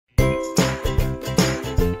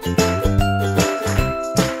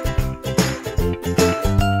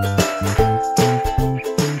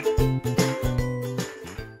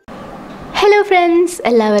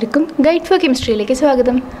എല്ലാവർക്കും guide four കെമിസ്ട്രിയിലേക്ക്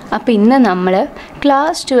സ്വാഗതം. അപ്പോൾ ഇന്ന് നമ്മൾ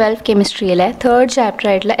ക്ലാസ് 12 കെമിസ്ട്രിയിലെ 3rd ചാപ്റ്റർ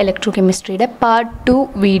ആയിട്ടുള്ള ഇലക്ട്രോകെമിസ്ട്രിയുടെ പാർട്ട് 2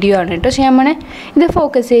 വീഡിയോ ആണ് കേട്ടോ ചെയ്യാൻ പോണേ. ഇത്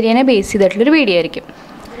ഫോക്കസ് ഏരിയനെ ബേസ് ചെയ്തിട്ടുള്ളൊരു വീഡിയോ ആയിരിക്കും.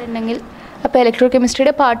 ഉണ്ടെങ്കിൽ അപ്പോൾ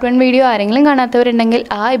ഇലക്ട്രോകെമിസ്ട്രിയുടെ പാർട്ട് 1 വീഡിയോ ആരെങ്കിലും കാണാത്തവരുണ്ടെങ്കിൽ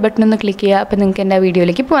ആ ബട്ടൺ ഒന്ന് ക്ലിക്ക് ചെയ്യുക. അപ്പോൾ നിങ്ങൾക്ക് എൻ്റെ ആ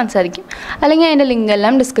വീഡിയോയിലേക്ക് പോകാൻ സാധിക്കും. അല്ലെങ്കിൽ അതിൻ്റെ ലിങ്ക്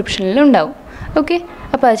എല്ലാം ഡിസ്ക്രിപ്ഷനിൽ ഉണ്ടാവും. ഓക്കെ,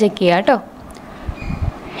 അപ്പോൾ അത് ചെക്ക് ചെയ്യുക കേട്ടോ.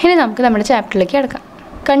 ഇനി നമുക്ക് നമ്മുടെ ചാപ്റ്ററിലേക്ക് കിടക്കാം.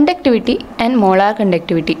 Conductivity and molar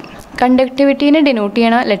conductivity. കണ്ടക്ടിവിറ്റീനെ denote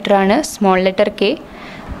ചെയ്യണ ലെറ്ററാണ് small letter K.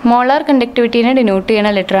 Molar കണ്ടക്ടിവിറ്റീനെ denote ചെയ്യണ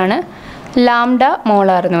ലെറ്ററാണ് ലാംഡ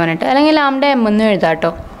മോളാർ എന്ന് പറഞ്ഞിട്ട്, അല്ലെങ്കിൽ ലാംഡ എം എന്ന് എഴുതാം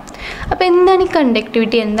കേട്ടോ. അപ്പോൾ എന്താണ് ഈ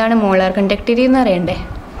കണ്ടക്ടിവിറ്റി, എന്താണ് മോളാർ കണ്ടക്ടിവിറ്റി എന്ന് അറിയണ്ടേ?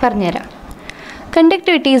 പറഞ്ഞുതരാം.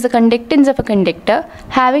 Conductivity is A conductance of A conductor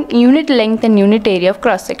having unit length and unit area of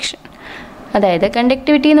cross section. അതായത്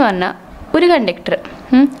കണ്ടക്ടിവിറ്റി എന്ന് പറഞ്ഞാൽ ഒരു കണ്ടക്ടർ,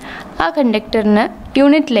 ആ കണ്ടക്ടറിന്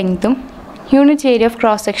യൂണിറ്റ് ലെങ്ത്തും യൂണിറ്റ് ഏരിയ ഓഫ്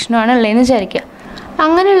ക്രോസ് സെക്ഷനും ആണ് ഉള്ളതെന്ന് വിചാരിക്കുക.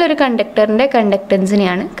 അങ്ങനെയുള്ളൊരു കണ്ടക്ടറിൻ്റെ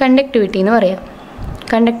കണ്ടക്റ്റൻസിനെയാണ് കണ്ടക്ടിവിറ്റി എന്ന് പറയുക.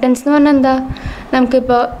 കണ്ടക്റ്റൻസ് എന്ന് പറഞ്ഞാൽ എന്താ?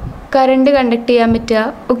 നമുക്കിപ്പോൾ കറണ്ട് കണ്ടക്ട് ചെയ്യാൻ പറ്റുക,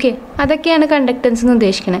 ഓക്കെ, അതൊക്കെയാണ് കണ്ടക്റ്റൻസ് എന്ന്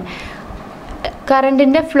ഉദ്ദേശിക്കുന്നത്.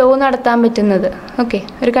 കറണ്ടിൻ്റെ ഫ്ലോ നടത്താൻ പറ്റുന്നത്, ഓക്കെ,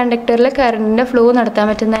 ഒരു കണ്ടക്ടറിൽ കറണ്ടിൻ്റെ ഫ്ലോ നടത്താൻ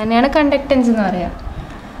പറ്റുന്നത് തന്നെയാണ് കണ്ടക്റ്റൻസ് എന്ന് പറയുക.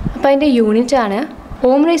 അപ്പോൾ അതിൻ്റെ യൂണിറ്റാണ്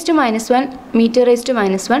ഓം raise to -1 metre raise to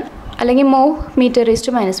 -1 അല്ലെങ്കിൽ മോ മീറ്റർ റേസ്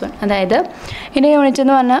ടു -1. അതായത് ഇതിൻ്റെ യൂണിറ്റ്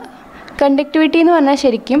എന്ന് പറഞ്ഞാൽ കണ്ടക്ടിവിറ്റി എന്ന് പറഞ്ഞാൽ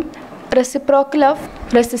ശരിക്കും റെസിപ്രോക്കൽ ഓഫ്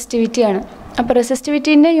റെസിസ്റ്റിവിറ്റിയാണ്. അപ്പോൾ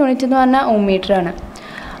റെസിസ്റ്റിവിറ്റീൻ്റെ യൂണിറ്റ് എന്ന് പറഞ്ഞാൽ ഓം മീറ്ററാണ്.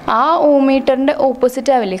 ആ ഓം മീറ്ററിൻ്റെ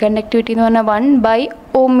ഓപ്പോസിറ്റ് ആവില്ലേ കണ്ടക്ടിവിറ്റി എന്ന് പറഞ്ഞാൽ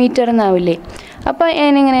 1/ഓം മീറ്റർ എന്നാവില്ലേ? അപ്പോൾ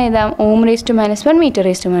ഞാനിങ്ങനെ എഴുതാം ഓം raise to -1 metre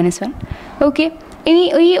raise to -1. Okay, ഇനി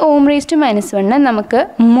ഈ ഓം റേസ് ടു -1 നമുക്ക്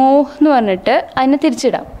മോ എന്ന് പറഞ്ഞിട്ട് അതിനെ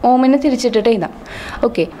തിരിച്ചിടാം, ഓമിനെ തിരിച്ചിട്ടിട്ട് എഴുതാം.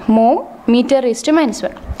 ഓക്കെ, മോ മീറ്റർ റേസ് ടു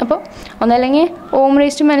 -1. അപ്പോൾ ഒന്നല്ലെങ്കിൽ ഓം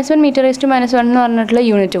raise to -1 metre raise to -1 എന്ന് പറഞ്ഞിട്ടുള്ള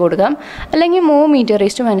യൂണിറ്റ് കൊടുക്കാം, അല്ലെങ്കിൽ മോ മീറ്റർ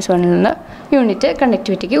റേസ് ടു -1 എന്ന യൂണിറ്റ്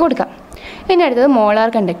കണ്ടക്ടിവിറ്റിക്ക് കൊടുക്കാം. ഇനി അടുത്തത് molar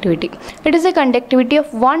conductivity. It is A conductivity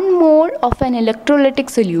of 1 mole of an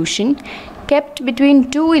electrolytic solution kept between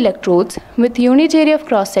 2 electrodes with unit area of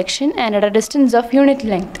cross section and at a distance of unit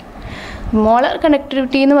length. Molar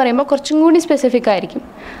conductivity എന്ന് പറയുമ്പോൾ കുറച്ചും കൂടി specific ആയിരിക്കും.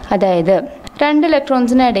 അതായത് 2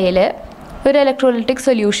 ഇലക്ട്രോൺസിന് ഇടയിൽ ഒരു electrolytic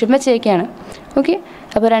solution വെച്ചേക്കാണ്. Okay,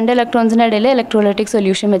 അപ്പോൾ 2 ഇലക്ട്രോൺസിൻ്റെ ഇടയിൽ ഇലക്ട്രോലൈറ്റിക്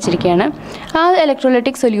സൊല്യൂഷൻ വെച്ചിരിക്കുകയാണ്. ആ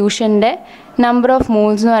ഇലക്ട്രോലൈറ്റിക് സൊല്യൂഷൻ്റെ നമ്പർ ഓഫ്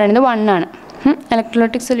മോൾസ് എന്ന് പറയുന്നത് 1 ആണ്.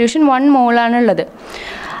 Electrolytic solution 1 മോളാണുള്ളത്.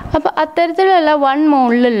 അപ്പോൾ അത്തരത്തിലുള്ള 1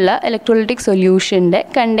 മോളിലുള്ള ഇലക്ട്രോലൈറ്റിക് സൊല്യൂഷൻ്റെ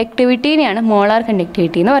കണ്ടക്ടിവിറ്റീനെയാണ് മോളാർ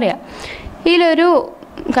കണ്ടക്ടിവിറ്റി എന്ന് പറയുക. ഇതിലൊരു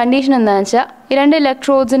കണ്ടീഷൻ എന്താണെന്ന് വെച്ചാൽ ഈ 2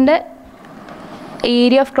 ഇലക്ട്രോഡ്സിൻ്റെ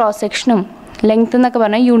ഏരിയ ഓഫ് ക്രോസ് സെക്ഷനും ലെങ്ത് എന്നൊക്കെ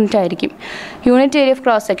പറഞ്ഞാൽ യൂണിറ്റ് ആയിരിക്കും. യൂണിറ്റ് ഏരിയ ഓഫ്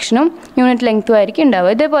ക്രോസ് സെക്ഷനും യൂണിറ്റ് ലെങ്ത്തും ആയിരിക്കും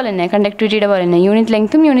ഉണ്ടാവുക. ഇതേപോലെ തന്നെ കണ്ടക്ടിവിറ്റിയുടെ പോലെ തന്നെ യൂണിറ്റ്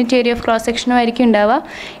ലെങ്ത്തും യൂണിറ്റ് ഏരിയ ഓഫ് ക്രോസ് സെക്ഷനും ആയിരിക്കും ഉണ്ടാവുക.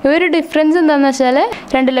 ഈ ഒരു ഡിഫറൻസ് എന്താണെന്ന് വെച്ചാൽ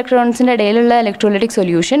 2 ഇലക്ട്രോൺസിൻ്റെ ഇടയിലുള്ള ഇലക്ട്രോലൈറ്റിക്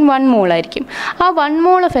സൊല്യൂഷൻ 1 mole ആയിരിക്കും. ആ 1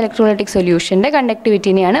 mole of electrolytic സൊല്യൂഷൻ്റെ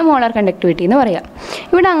കണ്ടക്ടിവിറ്റിനെയാണ് molar conductivity എന്ന് പറയുക.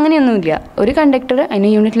 ഇവിടെ അങ്ങനെയൊന്നുമില്ല. ഒരു കണ്ടക്ടർ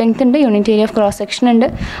അതിന് യൂണിറ്റ് ലെങ്ത് ഉണ്ട്, unit area of cross section ഉണ്ട്.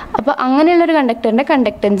 അപ്പോൾ അങ്ങനെയുള്ളൊരു കണ്ടക്ടറിൻ്റെ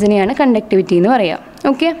കണ്ടക്റ്റൻസിനെയാണ് കണ്ടക്ടിവിറ്റി എന്ന് പറയുക.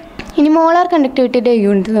 ഓക്കെ, ഇനി മോളാർ കണ്ടക്ടിവിറ്റിയുടെ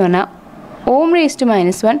യൂണിറ്റ് എന്ന് പറഞ്ഞാൽ ഓം raise to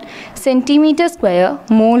 -1 centimetre square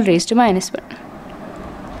mall raise to -1.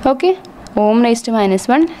 Okay, Om raise to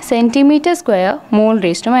 -1 centimetre square mall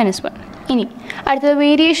raise to -1. ഇനി അടുത്തത്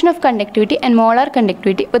variation of conductivity and molar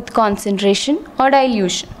conductivity with concentration or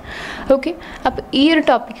dilution. Okay, അപ്പോൾ ഈ ഒരു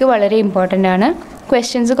ടോപ്പിക്ക് വളരെ important ആണ്.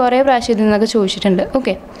 Questions കുറേ പ്രാവശ്യം ഇതിൽ നിന്നൊക്കെ ചോദിച്ചിട്ടുണ്ട്.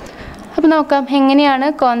 ഓക്കെ, അപ്പോൾ നോക്കാം എങ്ങനെയാണ്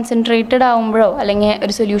കോൺസെൻട്രേറ്റഡ് ആകുമ്പോഴോ അല്ലെങ്കിൽ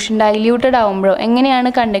ഒരു സൊല്യൂഷൻ ഡൈല്യൂട്ടഡ് ആകുമ്പോഴോ എങ്ങനെയാണ്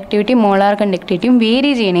കണ്ടക്ടിവിറ്റി മോളാർ കണ്ടക്ടിവിറ്റിയും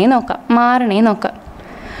വേരി ചെയ്യണേ നോക്കാം, മാറണേ നോക്കാം.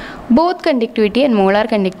 Both conductivity and molar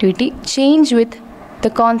conductivity change with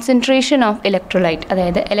the concentration of electrolyte.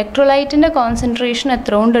 അതായത് ഇലക്ട്രോലൈറ്റിൻ്റെ കോൺസെൻട്രേഷൻ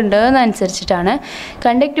എത്ര കൊണ്ടുണ്ട് എന്നനുസരിച്ചിട്ടാണ്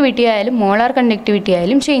കണ്ടക്ടിവിറ്റി ആയാലും മോളാർ കണ്ടക്ടിവിറ്റി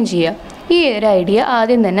ആയാലും ചേഞ്ച് ചെയ്യുക. ഈ ഒരു ഐഡിയ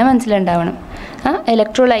ആദ്യം തന്നെ മനസ്സിലുണ്ടാവണം.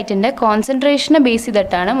 ഇലക്ട്രോലൈറ്റിൻ്റെ കോൺസെൻട്രേഷനെ ബേസ്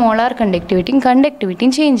ചെയ്തിട്ടാണ് മോളാർ കണ്ടക്ടിവിറ്റിയും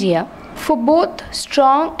കണ്ടക്ടിവിറ്റിയും ചേഞ്ച് ചെയ്യുക. For both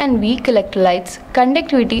strong and weak electrolytes,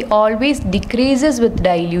 conductivity always decreases with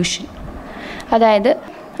dilution. അതായത്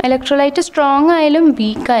ഇലക്ട്രോലൈറ്റ് സ്ട്രോങ് ആയാലും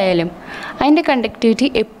വീക്ക് ആയാലും അതിൻ്റെ കണ്ടക്ടിവിറ്റി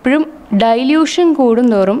എപ്പോഴും ഡൈല്യൂഷൻ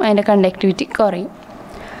കൂടുന്തോറും അതിൻ്റെ കണ്ടക്ടിവിറ്റി കുറയും.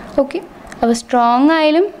 ഓക്കെ, അപ്പോൾ സ്ട്രോങ്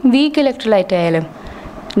ആയാലും വീക്ക് ഇലക്ട്രോലൈറ്റ് ആയാലും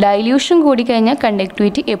ഡൈല്യൂഷൻ കൂടിക്കഴിഞ്ഞാൽ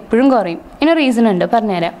കണ്ടക്ടിവിറ്റി എപ്പോഴും കുറയും. ഇതിന് റീസൺ ഉണ്ട്,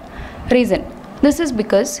 പറഞ്ഞുതരാം. Reason: this is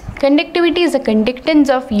because conductivity is a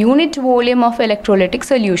conductance of unit volume of electrolytic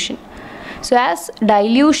solution. So as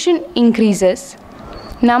dilution increases,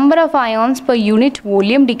 number of ions per unit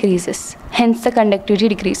volume decreases, hence the conductivity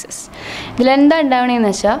decreases. ഇതിലെന്താ ഉണ്ടാവണമെന്ന്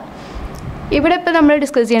വെച്ചാൽ ഇവിടെ ഇപ്പോൾ നമ്മൾ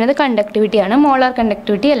ഡിസ്കസ് ചെയ്യുന്നത് കണ്ടക്ടിവിറ്റിയാണ്, molar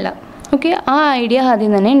conductivity അല്ല. Okay, ആ idea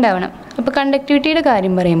ആദ്യം തന്നെ ഉണ്ടാവണം. അപ്പോൾ കണ്ടക്ടിവിറ്റിയുടെ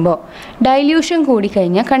കാര്യം പറയുമ്പോൾ ഡൈല്യൂഷൻ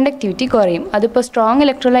കൂടിക്കഴിഞ്ഞാൽ കണ്ടക്ടിവിറ്റി കുറയും. അതിപ്പോൾ സ്ട്രോങ്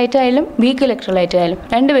ഇലക്ട്രോലൈറ്റ് ആയാലും വീക്ക് ഇലക്ട്രോലൈറ്റ് ആയാലും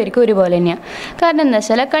രണ്ടുപേർക്കും ഒരുപോലെ തന്നെയാണ്. കാരണം എന്താ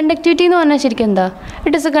വെച്ചാൽ കണ്ടക്ടിവിറ്റി എന്ന് പറഞ്ഞാൽ ശരിക്കും എന്താ,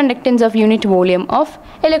 it is A conductance of unit volume of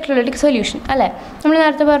electrolytic solution അല്ലേ. നമ്മൾ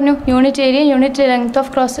നേരത്തെ പറഞ്ഞു unit area, unit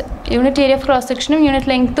area of cross സെക്ഷനും യൂണിറ്റ്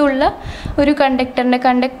ലെങ്ത്തും ഉള്ള ഒരു കണ്ടക്ടറിൻ്റെ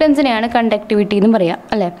കണ്ടക്റ്റൻസിനെയാണ് കണ്ടക്ടിവിറ്റി എന്ന് പറയാം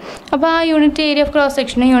അല്ലേ. അപ്പോൾ ആ യൂണിറ്റ് ഏരിയ ഓഫ് ക്രോസ്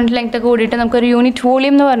സെക്ഷനും യൂണിറ്റ് ലെങ്ത്ത് ഒക്കെ കൂടിയിട്ട് നമുക്കൊരു യൂണിറ്റ്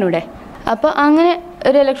വോളിയം എന്ന് പറഞ്ഞൂടെ. അപ്പോൾ അങ്ങനെ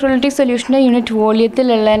ഒരു ഇലക്ട്രോലൈറ്റിക് സൊല്യൂഷൻ്റെ യൂണിറ്റ്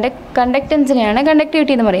വോളിയത്തിലുള്ളതിൻ്റെ കണ്ടക്റ്റൻസിനെയാണ്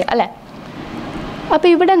കണ്ടക്ടിവിറ്റി എന്ന് പറയുക അല്ലേ. അപ്പോൾ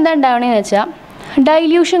ഇവിടെ എന്താ ഉണ്ടാവണമെന്ന് വെച്ചാൽ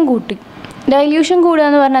ഡൈല്യൂഷൻ കൂടുക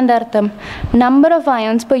എന്ന് പറഞ്ഞാൽ എന്താ അർത്ഥം, number of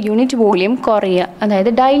ions per unit volume കുറയുക.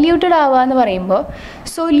 അതായത് ഡൈല്യൂട്ടഡ് ആവുക എന്ന് പറയുമ്പോൾ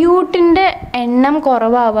സൊല്യൂട്ടിൻ്റെ എണ്ണം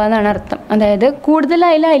കുറവാവുക എന്നാണ് അർത്ഥം. അതായത് കൂടുതൽ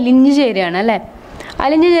അതിൽ അലിഞ്ഞ് ചേരുകയാണ് അല്ലേ.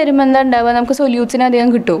 അലിഞ്ഞ് ചേരുമ്പോൾ എന്താ ഉണ്ടാവുക, നമുക്ക് സൊല്യൂട്ട്സിന് അധികം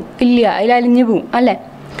കിട്ടുമോ, ഇല്ല, അതിൽ അലിഞ്ഞ് പോവും അല്ലേ.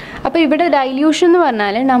 അപ്പോൾ ഇവിടെ ഡൈല്യൂഷൻ എന്ന്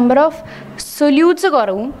പറഞ്ഞാൽ നമ്പർ ഓഫ് സൊല്യൂട്ട്സ്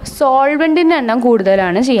കുറവും സോൾവെൻറ്റിൻ്റെ എണ്ണം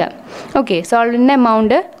കൂടുതലാണ് ചെയ്യുക. ഓക്കെ, സോൾവെൻറ്റിൻ്റെ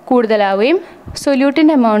എമൗണ്ട് കൂടുതലാവുകയും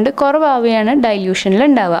സൊല്യൂട്ടിൻ്റെ എമൗണ്ട് കുറവാവുകയാണ് ഡൈല്യൂഷനിൽ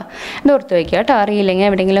ഉണ്ടാവുക. ഇത് ഓർത്ത് വയ്ക്കുക കേട്ടോ, അറിയില്ലെങ്കിൽ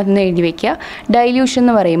എവിടെയെങ്കിലും ഒന്ന് എഴുതി വയ്ക്കുക. ഡൈല്യൂഷൻ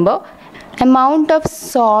എന്ന് പറയുമ്പോൾ amount of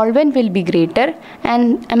solvent will be greater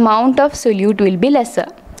and amount of solute will be lesser.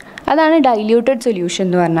 അതാണ് ഡൈല്യൂട്ടഡ് സൊല്യൂഷൻ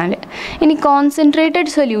എന്ന് പറഞ്ഞാൽ. ഇനി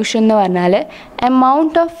കോൺസെൻട്രേറ്റഡ് സൊല്യൂഷൻ എന്ന് പറഞ്ഞാൽ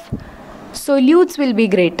amount of solutes will be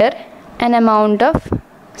greater and amount of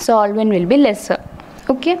solvent will be lesser.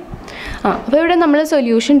 Okay, അപ്പോൾ ഇവിടെ നമ്മൾ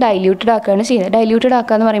solution diluted ആക്കുകയാണ് ചെയ്യുന്നത്. ഡൈല്യൂട്ടഡ്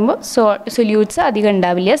ആക്കുക എന്ന് പറയുമ്പോൾ സൊല്യൂട്ട്സ് അധികം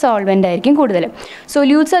ഉണ്ടാവില്ല, സോൾവെൻ്റ് ആയിരിക്കും കൂടുതൽ.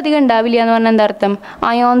 സൊല്യൂട്ട്സ് അധികം ഉണ്ടാവില്ല എന്ന് പറഞ്ഞാൽ എന്താ അർത്ഥം,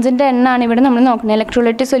 അയോൺസിൻ്റെ എണ്ണമാണ് ഇവിടെ നമ്മൾ നോക്കുന്നത്.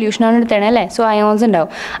 ഇലക്ട്രോലൈറ്റിക് സൊല്യൂഷനാണ് എടുത്തത് അല്ലേ. സോ അയോൺസ് ഉണ്ടാവും.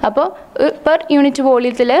 അപ്പോൾ പെർ യൂണിറ്റ്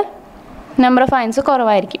വോളിയത്തിൽ നമ്പർ ഓഫ് അയോൺസ്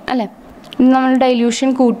കുറവായിരിക്കും അല്ലേ. നമ്മൾ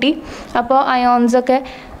ഡൈല്യൂഷൻ കൂട്ടി അപ്പോൾ അയോൺസൊക്കെ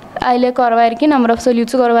അതിൽ കുറവായിരിക്കും, നമ്പർ ഓഫ്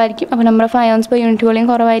സൊല്യൂട്ട്സ് കുറവായിരിക്കും. അപ്പോൾ number of ions per unit volume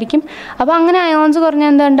കുറവായിരിക്കും. അപ്പോൾ അങ്ങനെ അയോൺസ് കുറഞ്ഞാൽ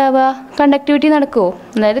എന്താ ഉണ്ടാവുക, കണ്ടക്ടിവിറ്റി നടക്കുമോ.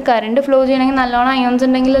 അതായത് കറണ്ട് ഫ്ലോ ചെയ്യണമെങ്കിൽ നല്ലോണം അയോൺസ്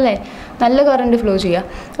ഉണ്ടെങ്കിലല്ലേ നല്ല കറണ്ട് ഫ്ലോ ചെയ്യുക.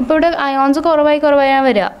 അപ്പോൾ ഇവിടെ അയോൺസ് കുറവായി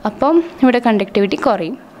വരിക, അപ്പം ഇവിടെ കണ്ടക്ടിവിറ്റി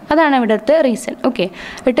കുറയും. അതാണ് ഇവിടുത്തെ reason. Okay,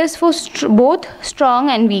 it is for both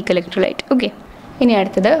strong and week electrolyte. Okay, ഇനി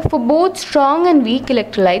അടുത്തത് for both strong and week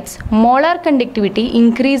electrolytes molar conductivity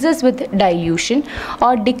increases with dilution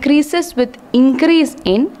or decreases with increase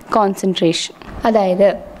in concentration. അതായത്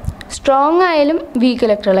സ്ട്രോങ് ആയാലും വീക്ക്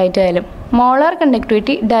ഇലക്ട്രോലൈറ്റ് ആയാലും molar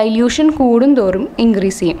conductivity dilution കൂടുന്തോറും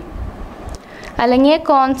increase ചെയ്യും, അല്ലെങ്കിൽ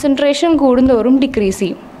concentration കൂടുന്തോറും decrease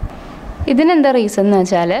ചെയ്യും. ഇതിനെന്താ റീസൺ എന്ന്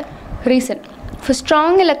വെച്ചാൽ, for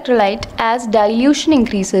strong electrolyte, as dilution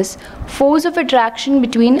increases, force of attraction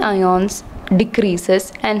between ions decreases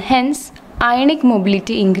and hence ionic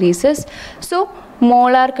mobility increases, so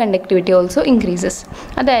molar conductivity also increases.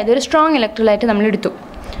 അതായത് ഒരു സ്ട്രോങ് ഇലക്ട്രോലൈറ്റ് നമ്മൾ എടുത്തു,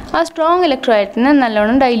 ആ സ്ട്രോങ് ഇലക്ട്രോലൈറ്റിനെ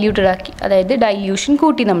നല്ലോണം ഡൈല്യൂട്ടഡ് ആക്കി, അതായത് ഡൈല്യൂഷൻ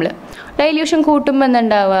കൂട്ടി. നമ്മൾ ഡൈല്യൂഷൻ കൂട്ടുമ്പോൾ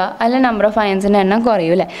എന്തുണ്ടാവുക, അതിൽ നമ്പർ ഓഫ് അയൺസിൻ്റെ എണ്ണം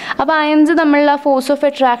കുറയും അല്ലേ. അപ്പോൾ അയൺസ് നമ്മളുടെ ആ ഫോഴ്സ് ഓഫ്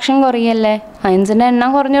അട്രാക്ഷൻ കുറയല്ലേ, അയൺസിൻ്റെ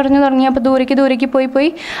എണ്ണം കുറഞ്ഞു തുടങ്ങി. അപ്പോൾ ദൂരേക്ക്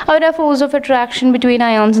പോയി അവർ ആ force of attraction between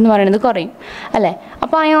ions എന്ന് പറയുന്നത് കുറയും അല്ലേ.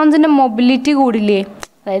 അപ്പോൾ അയോൺസിൻ്റെ മൊബിലിറ്റി കൂടില്ലേ,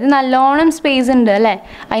 അതായത് നല്ലോണം സ്പേസ് ഉണ്ട് അല്ലേ,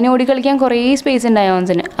 അതിന് ഓടിക്കളിക്കാൻ കുറേ സ്പേസ് ഉണ്ട്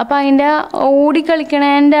അയോൺസിന്. അപ്പോൾ അതിൻ്റെ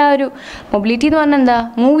ഓടിക്കളിക്കണേൻ്റെ ആ ഒരു മൊബിലിറ്റി എന്ന് പറഞ്ഞാൽ എന്താ,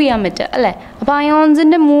 മൂവ് ചെയ്യാൻ പറ്റുക അല്ലേ. അപ്പോൾ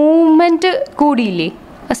അയോൺസിൻ്റെ മൂവ്മെൻറ്റ് കൂടിയില്ലേ,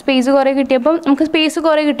 സ്പേസ് കുറേ കിട്ടിയപ്പം നമുക്ക് സ്പേസ്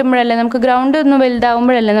കുറേ കിട്ടുമ്പോഴല്ലേ, നമുക്ക് ഗ്രൗണ്ട് ഒന്ന്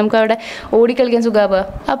വലുതാവുമ്പോഴല്ലേ നമുക്ക് അവിടെ ഓടിക്കളിക്കാൻ സുഖമാവുക.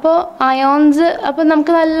 അപ്പോൾ അയോൺസ്, അപ്പോൾ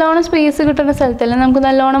നമുക്ക് നല്ലോണം സ്പേസ് കിട്ടുന്ന സ്ഥലത്തല്ലേ നമുക്ക്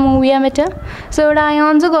നല്ലോണം മൂവ് ചെയ്യാൻ പറ്റുക. സോ ഇവിടെ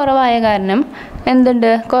അയോൺസ് കുറവായ കാരണം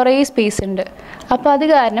എന്തുണ്ട്, കുറേ സ്പേസ് ഉണ്ട്. അപ്പോൾ അത്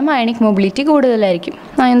കാരണം അയണിക് മൊബിലിറ്റി കൂടുതലായിരിക്കും,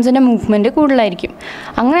 അയൺസിൻ്റെ മൂവ്മെൻറ്റ് കൂടുതലായിരിക്കും.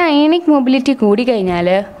 അങ്ങനെ അയണിക് മൊബിലിറ്റി കൂടിക്കഴിഞ്ഞാൽ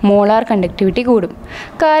മോളാർ കണ്ടക്ടിവിറ്റി കൂടും.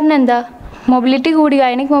 കാരണം എന്താ,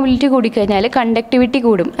 അയണിക് മൊബിലിറ്റി കൂടിക്കഴിഞ്ഞാൽ കണ്ടക്ടിവിറ്റി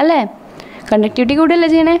കൂടും അല്ലേ. കണ്ടക്ടിവിറ്റി കൂടുകയല്ലേ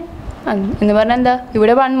ചെയ്യണേ എന്ന് പറഞ്ഞാൽ എന്താ,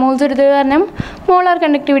 ഇവിടെ 1 മോൾസ് എടുത്തത് കാരണം മോളാർ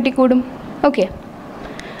കണ്ടക്ടിവിറ്റി കൂടും. ഓക്കെ,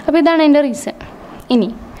 അപ്പോൾ ഇതാണ് എൻ്റെ റീസൺ. ഇനി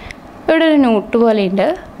ഇവിടെ ഒരു നോട്ട് പോലെയുണ്ട്,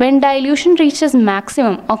 when dilution reaches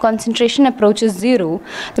maximum or concentration approaches 0,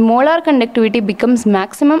 the molar conductivity becomes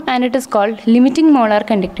maximum and it is called limiting molar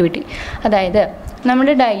conductivity. അതായത്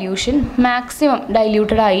നമ്മുടെ ഡൈല്യൂഷൻ മാക്സിമം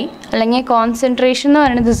ഡൈല്യൂട്ടഡ് ആയി, അല്ലെങ്കിൽ കോൺസെൻട്രേഷൻ എന്ന്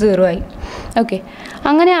പറയുന്നത് 0 ആയി. ഓക്കെ,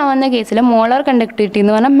 അങ്ങനെ ആവുന്ന കേസിൽ മോളാർ കണ്ടക്ടിവിറ്റി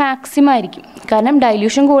എന്ന് പറഞ്ഞാൽ മാക്സിമം ആയിരിക്കും. കാരണം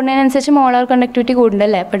ഡൈല്യൂഷൻ കൂടുന്നതിനനുസരിച്ച് മോളാർ കണ്ടക്ടിവിറ്റി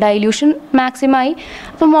കൂടുന്നുണ്ടല്ലേ. അപ്പോൾ ഡൈല്യൂഷൻ മാക്സിമം ആയി,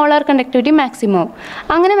 അപ്പോൾ മോളാർ കണ്ടക്ടിവിറ്റി മാക്സിമം ആവും.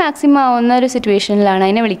 അങ്ങനെ മാക്സിമം ആവുന്ന ഒരു സിറ്റുവേഷനിലാണ്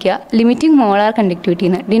അതിനെ വിളിക്കുക ലിമിറ്റിംഗ് മോളാർ കണ്ടക്ടിവിറ്റി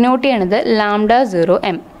എന്ന്. ഡിനോട്ട് ചെയ്യണത്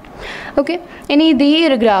λ0m. ഓക്കെ, ഇനി ഈ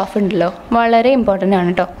ഒരു ഗ്രാഫ് ഉണ്ടല്ലോ, വളരെ ഇമ്പോർട്ടൻ്റ്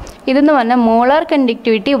ആണ് കേട്ടോ. ഇതെന്ന് പറഞ്ഞാൽ മോളാർ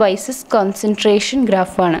കണ്ടക്ടിവിറ്റി വൈസസ് കോൺസെൻട്രേഷൻ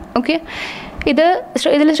ഗ്രാഫാണ്. ഓക്കെ,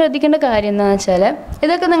 ഇതിൽ ശ്രദ്ധിക്കേണ്ട കാര്യം എന്താണെന്ന് വെച്ചാൽ,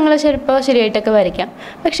 ഇതൊക്കെ നിങ്ങൾ ചിലപ്പോൾ ശരിയായിട്ടൊക്കെ വരയ്ക്കാം,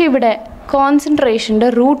 പക്ഷേ ഇവിടെ കോൺസെൻട്രേഷൻ്റെ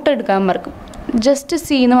റൂട്ട് എടുക്കാൻ മറക്കും. ജസ്റ്റ്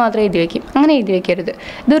സി എന്ന് മാത്രം എഴുതി വയ്ക്കും. അങ്ങനെ എഴുതി വയ്ക്കരുത്.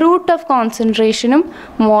 ഇത് റൂട്ട് ഓഫ് കോൺസെൻട്രേഷനും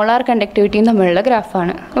മോളാർ കണ്ടക്ടിവിറ്റിയും തമ്മിലുള്ള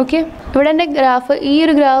ഗ്രാഫാണ്. ഓക്കെ, ഇവിടെ എൻ്റെ ഗ്രാഫ് ഈ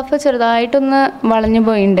ഒരു ഗ്രാഫ് ചെറുതായിട്ടൊന്ന് വളഞ്ഞു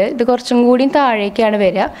പോയിട്ടുണ്ട്. ഇത് കുറച്ചും കൂടി താഴേക്കാണ്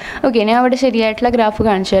വരിക. ഓക്കെ, ഞാൻ അവിടെ ശരിയായിട്ടുള്ള ഗ്രാഫ്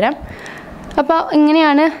കാണിച്ചു തരാം. അപ്പോൾ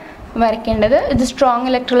ഇങ്ങനെയാണ് വരയ്ക്കേണ്ടത്. ഇത് സ്ട്രോങ്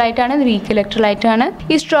ഇലക്ട്രോലൈറ്റാണ്, ഇത് വീക്ക് ഇലക്ട്രോലൈറ്റാണ്.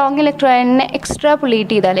 ഈ സ്ട്രോങ് ഇലക്ട്രോലൈറ്റിനെ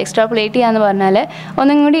എക്സ്ട്രാപുലേറ്റ് ചെയ്യാന്ന് പറഞ്ഞാൽ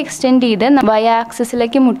ഒന്നും കൂടി എക്സ്റ്റെൻഡ് ചെയ്ത് വൈ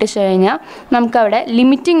ആക്സിസിലേക്ക് മുട്ടിച്ചു കഴിഞ്ഞാൽ നമുക്കവിടെ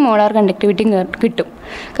ലിമിറ്റിംഗ് മോളാർ കണ്ടക്ടിവിറ്റി കിട്ടും.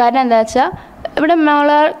 കാരണം എന്താ വെച്ചാൽ ഇവിടെ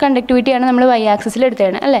മോളാർ കണ്ടക്ടിവിറ്റിയാണ് നമ്മൾ വൈ ആക്സിസിൽ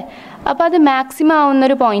എടുത്തതാണ് അല്ലേ. അപ്പോൾ അത് മാക്സിമം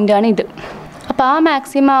ആവുന്നൊരു പോയിൻ്റാണ് ഇത്. അപ്പോൾ ആ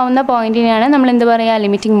മാക്സിമം ആവുന്ന പോയിൻറ്റിനെയാണ് നമ്മൾ എന്ത് പറയുക,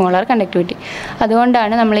 ലിമിറ്റിംഗ് മോളാർ കണ്ടക്ടിവിറ്റി.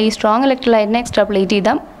 അതുകൊണ്ടാണ് നമ്മൾ ഈ സ്ട്രോങ് ഇലക്ട്രോലൈറ്റിനെ എക്സ്ട്രാപുലേറ്റ്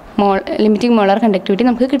ചെയ്താൽ ലിമിറ്റിംഗ് മോളാർ കണ്ടക്ടിവിറ്റി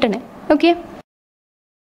നമുക്ക് കിട്ടണേ. ഓക്കെ.